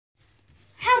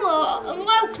and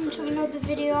welcome to another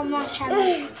video on my channel.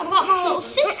 I've got my little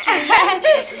sister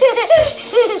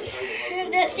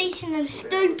that's eating a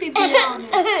stupid banana.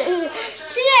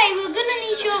 Today we're going to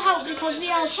need your help because we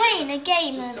are playing a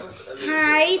game of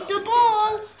hide the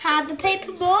ball, hide the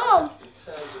paper ball.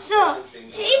 So,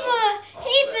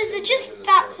 Eva's just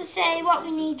about to say what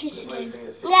we need you to do.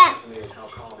 Yeah.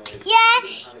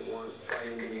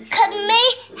 Could help me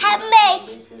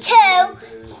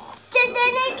to the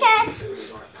nature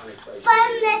from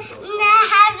the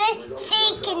having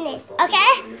seeking it,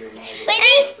 okay?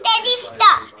 Ready, steady,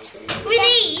 start. We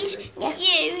need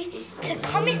you to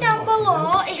comment down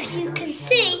below if you can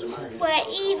see where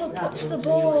Eva puts the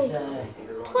ball.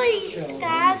 Please,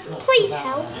 guys, please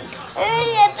help.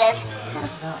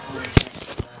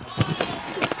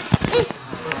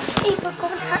 Eva,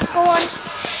 go on.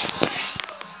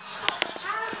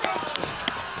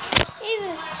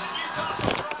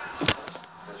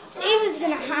 Eva's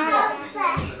gonna hide it.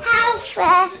 How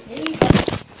fair?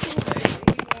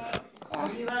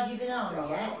 Have you had your banana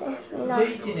yet? No.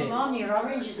 Come on, your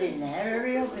orange is in there.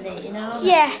 Hurry up and eat, you know.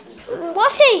 Yeah.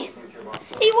 What's he?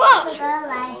 He what?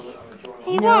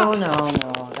 He No, what? no,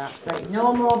 that's it.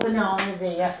 No more bananas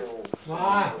here.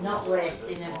 Why? Not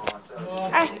wasting them.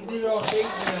 We don't eat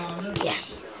bananas. Yeah.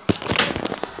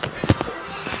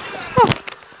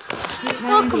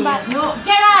 Welcome back. No,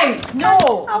 get out!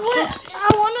 No!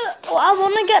 I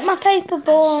wanna get my paper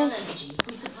ball.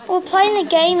 We're playing a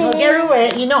game No, in get here.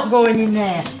 away. You're not going in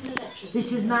there.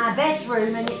 This is my best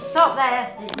room and it's stop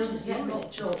there. It doesn't get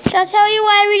much up. Shall I tell you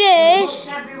where it is?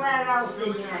 Look everywhere else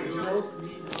in the house.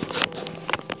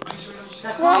 If I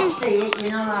can't see it,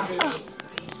 you're not having it.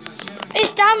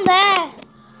 It's down there.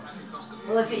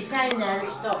 Well, if it's down there,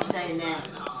 it stops down there.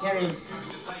 Get in.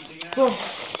 Go on.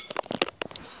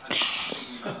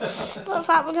 Looks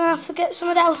like we're gonna have to get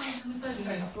someone else.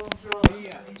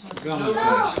 I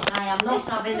am not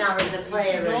having her as a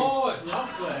playroom. No, it's not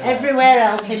there. Everywhere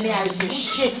else in the house is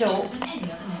shit up.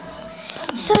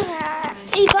 So,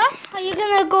 Eva, are you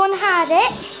gonna go and hide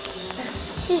it?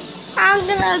 I'm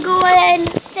gonna go and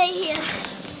stay here.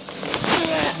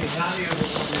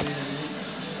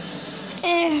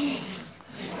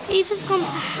 Eva's going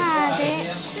to hide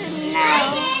it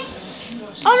now.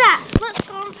 Alright, let's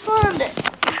go and find it.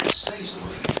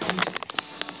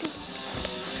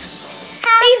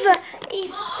 Eva,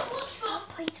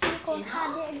 please will you go and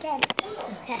hide it again?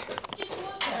 Okay.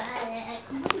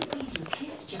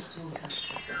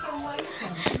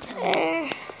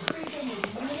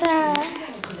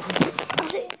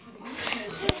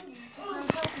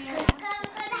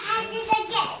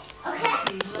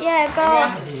 Yeah, go.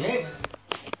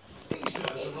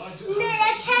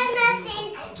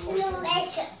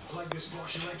 Like this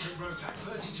Bosch electric Rotac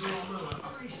 32 lawnmower,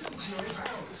 only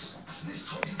 £79. This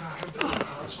 20-pack of building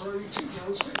parts for only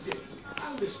 £2.50.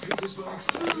 And this Petersburg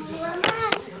 6-litre set for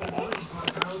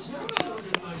 £395, now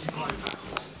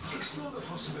 £295. Explore the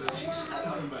possibilities at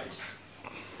home base.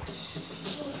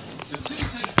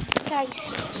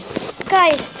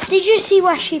 Guys, did you see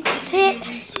where she put it?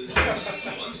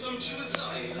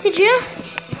 Did you?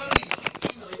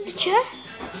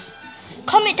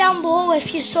 Comment down below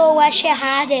if you saw where she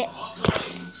had it.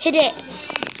 Hid it.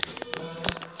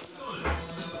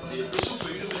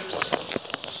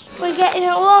 We're getting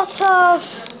a lot of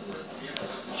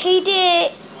hid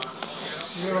it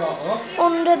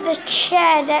under the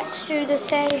chair next to the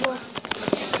table.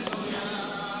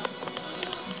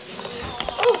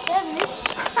 Oh,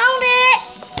 found it!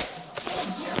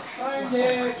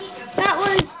 That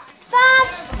was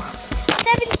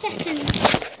 7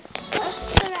 seconds.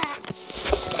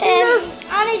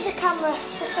 I need the camera to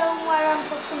film where I'm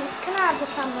putting it. Can I have the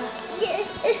camera?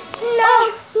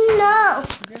 No.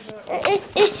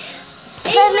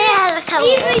 Let me have the camera.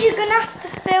 Eva, you're going to have to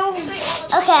film.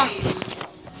 Okay.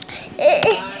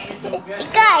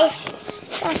 Guys.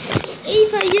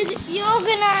 Eva, you're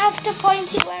going to have to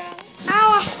point it where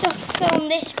I'll have to film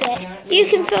this bit. You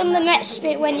can film the next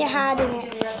bit when you're hiding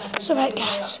it. So right,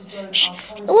 guys. Shh.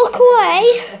 Look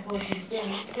away.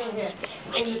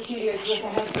 In the studio to look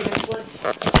ahead to this one.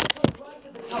 Right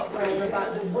at the top row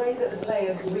about the way that the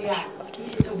players react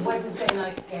to Wednesday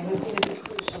night's game is going to be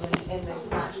crucial in this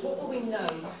match. What will we know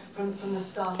from the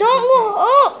start? Don't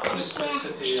look. I expect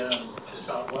City to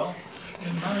start well.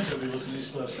 The manager will be looking at his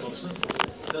players closely.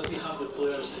 Does he have the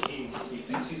players that he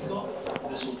thinks he's got?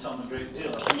 This will tell him a great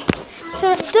deal. I think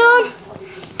So it's done.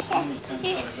 he can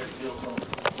tell a great deal from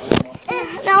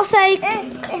Now say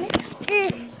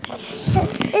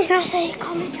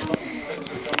comment down.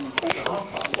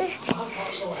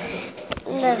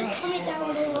 Comment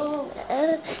down below.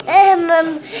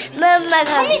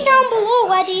 Comment down below,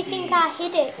 where do you think I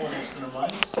hid it?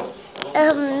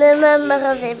 Remember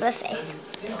see my face.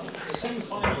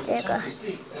 There you go.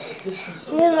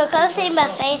 Remember see my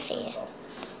face here.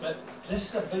 But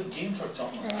this is a big game for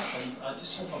Tottenham, and I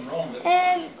just hope I'm wrong. But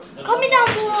Comment down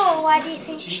below, where do you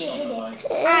think she hid it?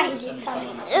 I hid it, sorry.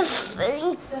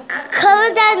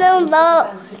 Comment down below.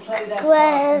 Fans to play their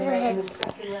Where part is in it? the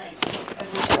second leg.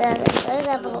 Where's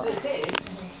that Well, ball? they did,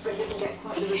 but didn't get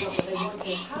quite the result that they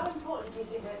wanted. How important do you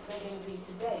think they're going to be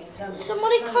today in terms of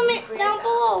Somebody trying to comment create down that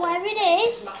below where it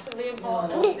is. Massively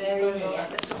important. Very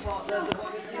the support that the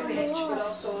boys do pitch, but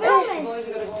also the Filming. boys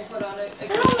are going to go and put on a good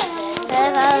Filming.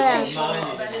 performance, a lot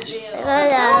of energy and My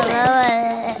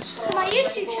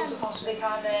YouTube goals channel. possibly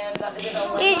can that they did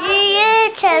on You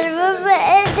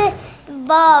remember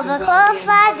Bob, I can't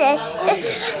find it.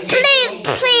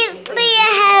 Please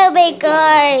help me,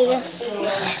 guys.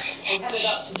 headed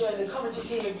up to join the commentary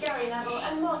team is Gary Neville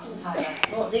and Martin Tyler.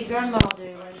 What did Grandma do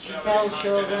when she fell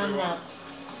short, Grandad?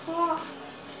 What?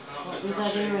 What did I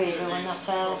do with her when I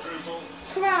fell?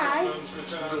 Cry? No,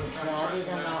 did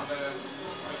I not?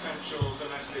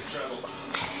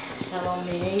 Fell on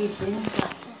my knees, didn't I?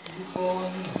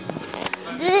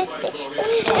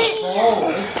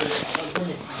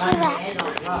 Bang my head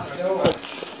on glass door.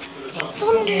 It's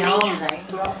under My here. arms ain't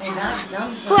got my legs,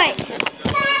 haven't I? Wait.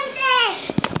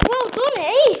 Well done,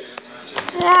 eh?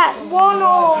 Right,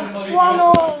 1-0.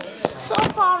 1-0. So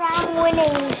far I'm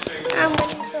winning. I'm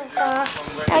winning so far.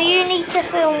 Now you need to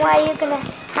film where you're going to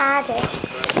hide it.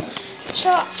 So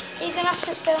you're going to have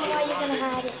to film where you're going to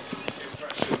hide it.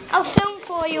 I'll film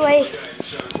for you, eh?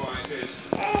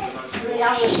 3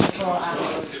 hours before I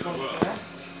was going for her.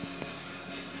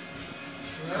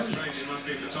 strange it must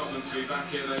be for Tottenham to be back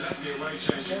here. They left the away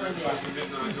changing room close to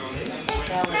midnight on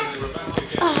Wednesday. They were back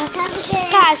again.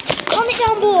 Guys, comment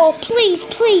down below, please,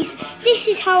 please. This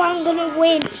is how I'm going to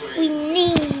win. We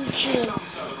need you.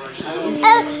 We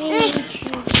need you.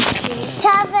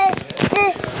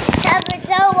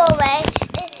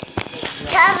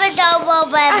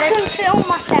 I can film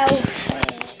myself.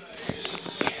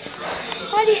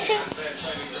 Where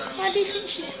do you think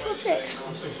she's put it?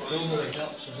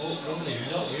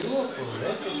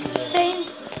 Same.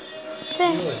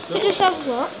 It just has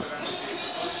what?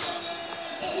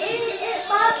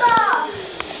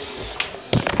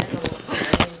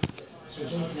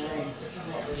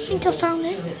 I think I found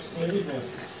it.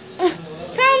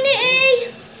 Found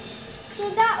it! So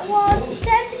that was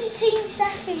 17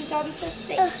 seconds on to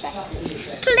 6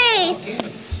 seconds.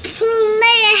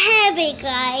 Please help me,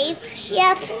 guys.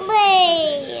 Yeah,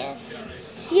 please.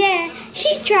 Yeah,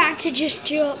 she's trying to just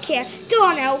joke here.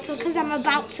 Don't help her because I'm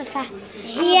about to hide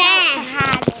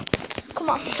it. Come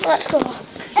on, let's go.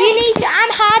 You need to,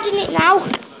 I'm hiding it now.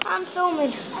 I'm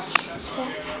filming. So,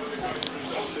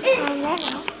 I'm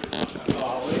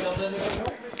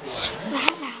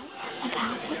right now.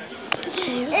 About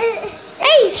 2.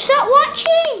 Hey, stop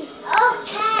watching.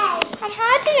 Okay. I'm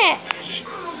hiding it.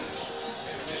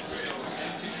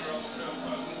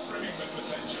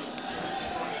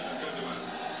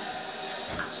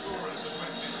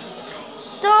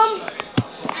 Done.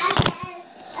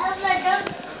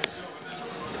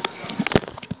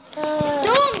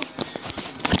 Done.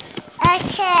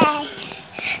 Okay.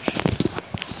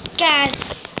 Guys,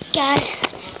 I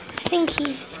think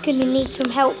he's gonna need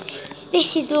some help.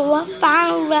 This is the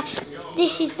final round.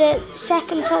 This is the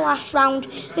second to last round.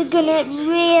 We're gonna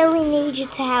really need you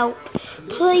to help.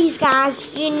 Please, guys,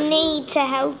 you need to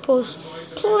help us.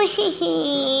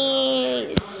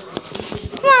 Please.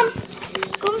 Come on,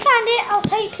 go and find it. I'll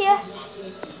take you.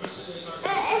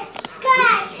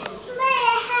 Guys,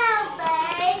 please help me.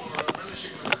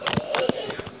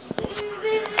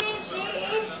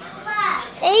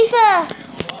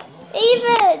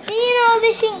 Eva, do you know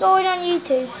this ain't going on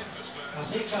YouTube?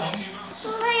 Please, guys,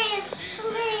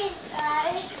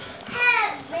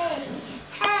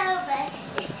 help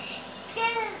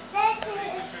me.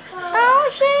 Oh,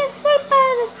 she's sweet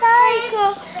by the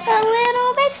cycle, a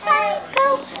little bit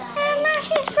psycho, and now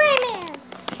she's screaming,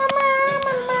 Mama.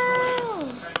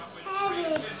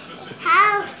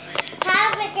 How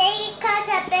would they cut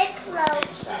a bit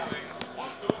closer?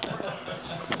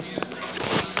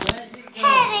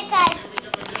 Help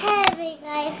me,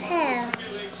 guys, help.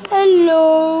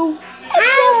 Hello.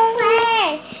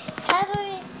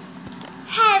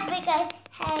 Help me, guys,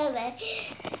 help me.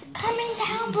 Comment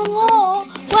down below,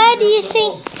 where do you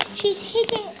think she's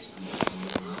hidden?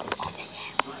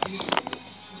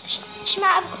 She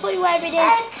might have a clue where it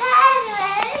is.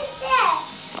 Over there.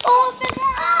 Oh, I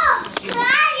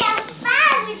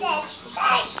found it.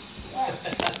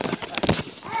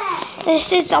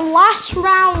 This is the last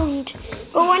round.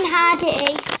 Go on,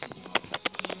 Hardy.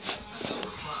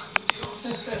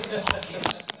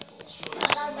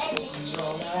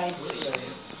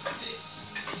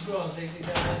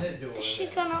 Is she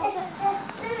gonna?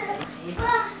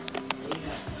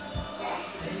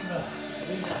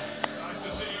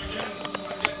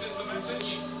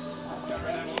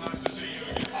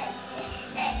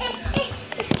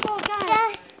 Oh,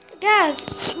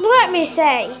 guys, let me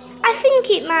say, I think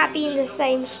it might be in the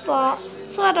same spot,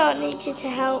 so I don't need you to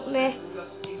help me.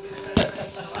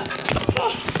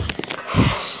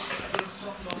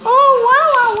 Oh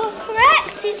wow, I was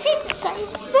correct. It's in the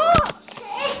same spot.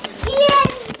 Yeah,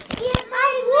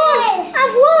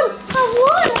 I've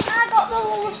won. I got the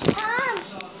lowest time.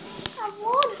 I've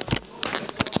won.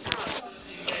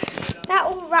 That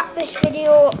will wrap this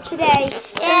video up today.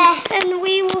 Yeah. And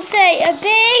we will say a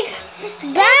big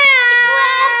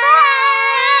bye.